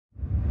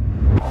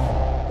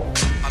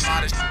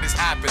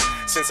happened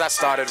since I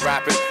started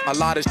rapping. A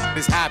lot of shit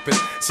has happened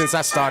since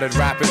I started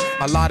rapping.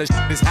 A lot of shit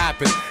has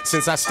happened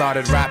since I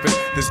started rapping.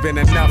 There's been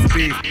enough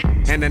beef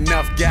and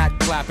enough gat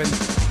clapping.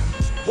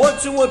 1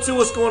 2 1 2,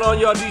 what's going on,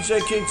 y'all? DJ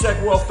King Tech,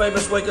 world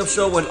famous wake up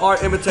show when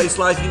art imitates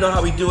life. You know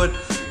how we do it.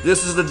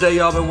 This is the day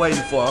y'all been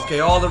waiting for. Okay,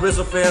 all the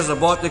RZA fans that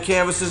bought the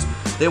canvases,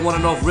 they want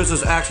to know if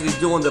RZA's actually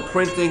doing the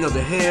printing of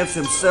the hands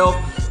himself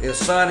and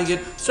signing it.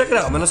 Check it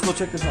out, man. Let's go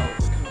check this out.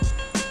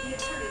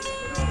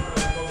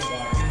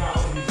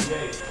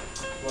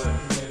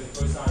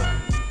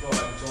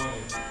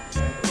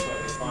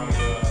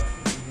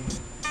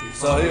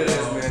 So here it is,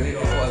 man.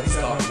 He's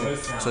talking.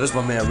 So this is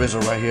my man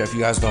RZA right here. If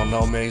you guys don't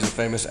know, man, he's a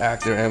famous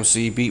actor,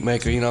 MC, beat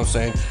maker, you know what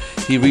I'm saying?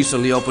 He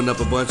recently opened up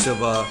a bunch of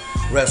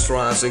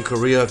restaurants in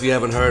Korea. If you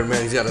haven't heard,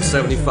 man, he's got a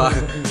 75.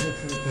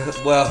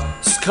 Well,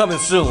 it's coming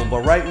soon,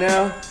 but right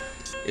now,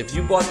 if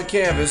you bought the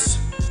canvas,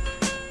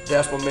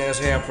 that's my man's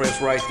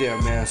handprints right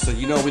there, man. So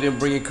you know we didn't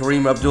bring in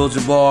Kareem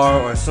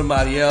Abdul-Jabbar or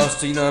somebody else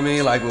to, you know what I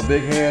mean, like with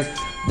big hands.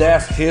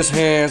 That's his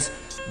hands.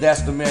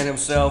 That's the man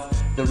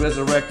himself, the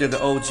resurrected,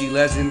 the OG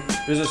legend.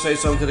 RZA, say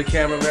something to the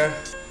camera, man.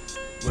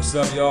 What's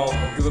up, y'all?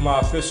 I'm giving my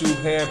official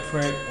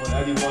handprint on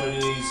every one of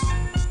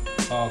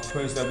these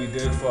prints that we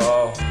did for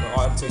Art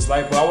Imitates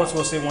Life. But I just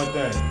want to say one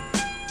thing.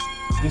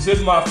 This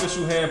is my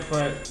official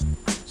handprint,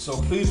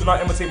 so please do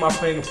not imitate my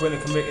fingerprint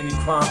and commit any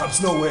crimes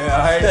nowhere,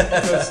 alright?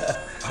 Because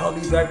I don't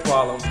need that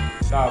problem.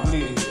 Nah,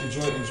 really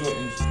enjoy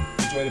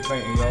the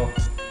painting, y'all,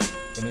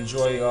 and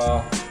enjoy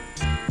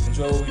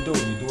what we do.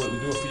 We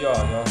do it for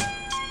y'all, y'all.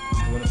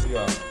 Doing it for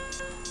y'all.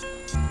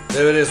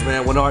 There it is,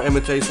 man. When art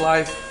imitates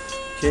life.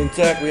 King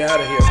Tech, we out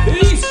of here.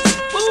 Peace!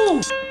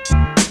 Boom!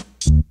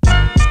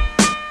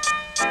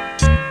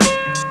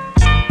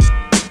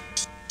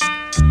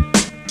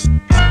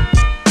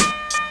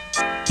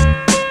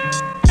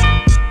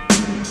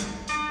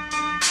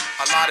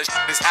 A lot of shit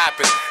has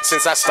happened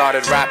since I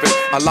started rapping.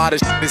 A lot of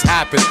shit has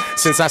happened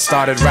since I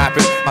started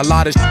rapping. A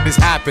lot of shit has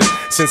happened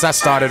since I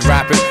started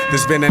rapping.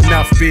 There's been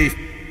enough beef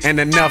and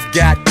enough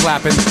gat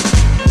clapping.